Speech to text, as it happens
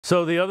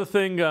So the other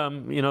thing,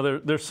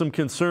 there's some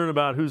concern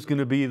about who's going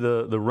to be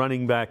the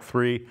running back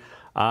three.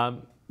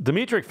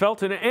 Demetric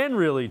Felton and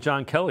really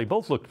John Kelly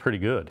both looked pretty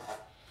good.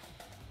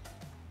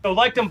 So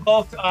liked them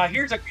both.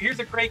 Here's a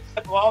great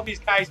clip of all these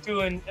guys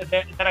doing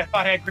that I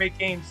thought had great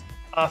games.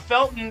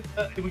 Felton,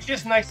 it was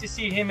just nice to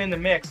see him in the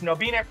mix.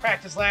 Being at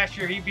practice last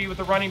year, he'd be with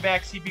the running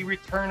backs, he'd be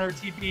returners,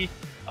 he'd be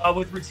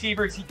with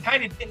receivers. He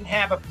kind of didn't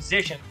have a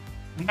position.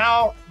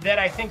 Now that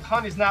I think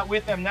Hunt is not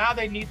with them, now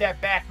they need that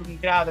back who can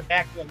get out of the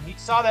backfield. He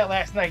saw that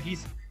last night.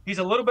 He's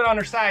a little bit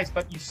undersized,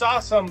 but you saw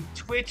some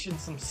twitch and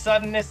some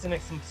suddenness and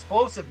some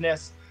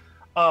explosiveness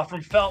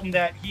from Felton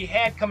that he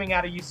had coming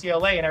out of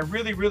UCLA, and I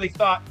really, really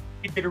thought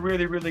he did a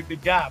really, really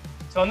good job.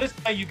 So on this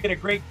play, you get a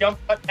great jump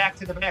cut back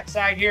to the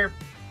backside here.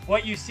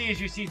 What you see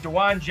is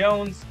Dewan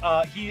Jones.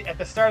 He at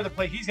the start of the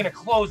play, he's going to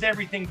close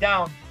everything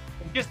down.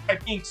 And just by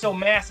being so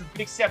massive,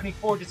 big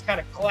 74 just kind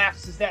of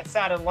collapses that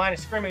side of the line of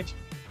scrimmage.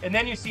 And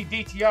then you see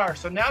DTR.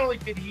 So not only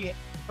did he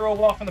throw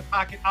off in the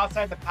pocket,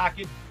 outside the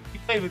pocket, he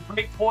played with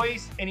great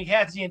poise, and he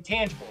has the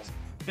intangibles.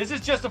 This is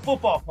just a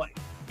football play.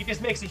 He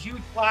just makes a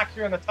huge block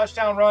here on the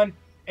touchdown run,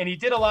 and he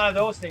did a lot of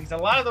those things.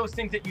 And a lot of those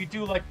things that you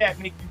do like that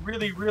make you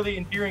really, really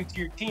endearing to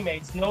your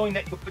teammates, knowing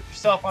that you'll put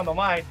yourself on the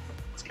line.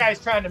 This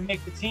guy's trying to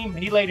make the team,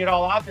 and he laid it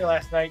all out there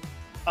last night.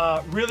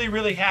 Really,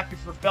 really happy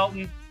for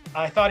Felton.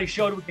 I thought he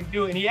showed what he can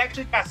do, and he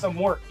actually got some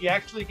work. He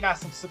actually got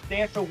some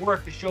substantial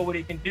work to show what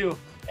he can do,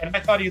 and I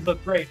thought he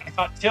looked great. I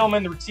thought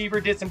Tillman, the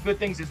receiver, did some good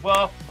things as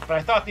well, but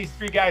I thought these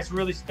three guys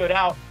really stood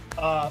out.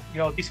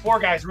 These four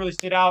guys really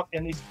stood out,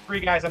 and these three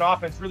guys on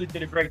offense really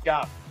did a great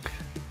job.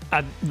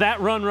 That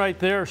run right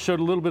there showed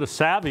a little bit of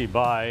savvy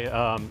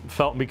by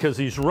Felton because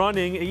he's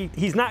running.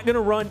 He's not going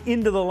to run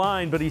into the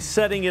line, but he's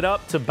setting it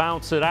up to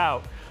bounce it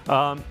out.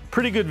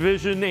 Pretty good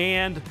vision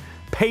and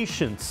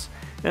patience.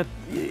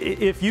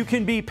 If you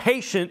can be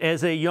patient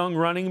as a young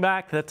running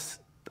back, that's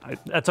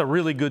a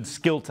really good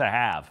skill to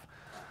have.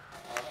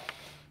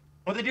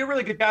 Well, they did a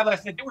really good job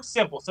last night. They were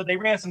simple. So they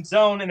ran some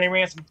zone and they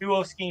ran some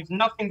duo schemes.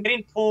 Nothing, they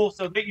didn't pull.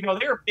 So they're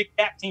a big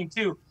gap team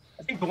too.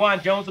 I think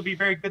Dewan Jones will be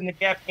very good in the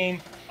gap game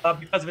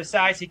because of his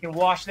size. He can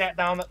wash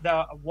down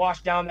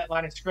that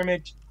line of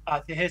scrimmage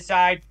to his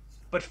side.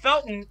 But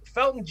Felton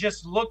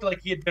just looked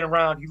like he had been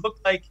around. He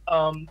looked like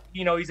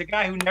he's a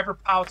guy who never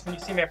pouts when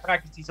you see him at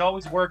practice. He's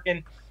always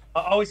working,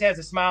 always has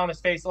a smile on his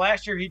face.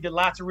 Last year he did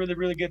lots of really,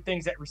 really good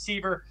things at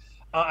receiver.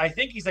 I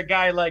think he's a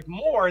guy like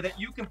Moore that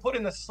you can put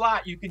in the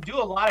slot. You can do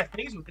a lot of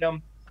things with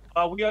him.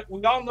 We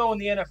all know in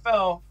the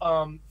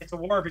NFL it's a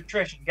war of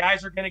attrition.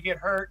 Guys are going to get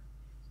hurt.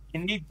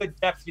 You need good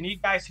depth. You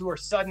need guys who are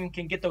sudden,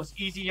 can get those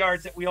easy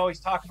yards that we always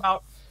talk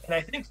about. And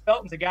I think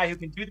Felton's a guy who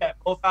can do that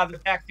both out of the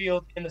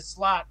backfield, in the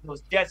slot,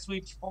 those jet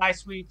sweeps, fly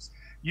sweeps,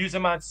 use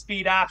him on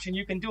speed option.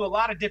 You can do a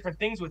lot of different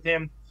things with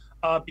him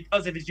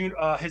because of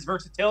his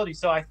versatility.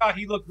 So I thought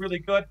he looked really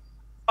good.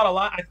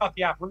 I thought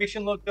the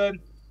operation looked good.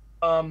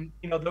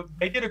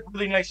 They did a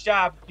really nice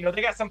job.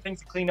 They got some things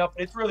to clean up,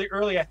 but it's really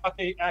early. I thought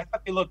they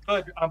looked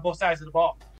good on both sides of the ball.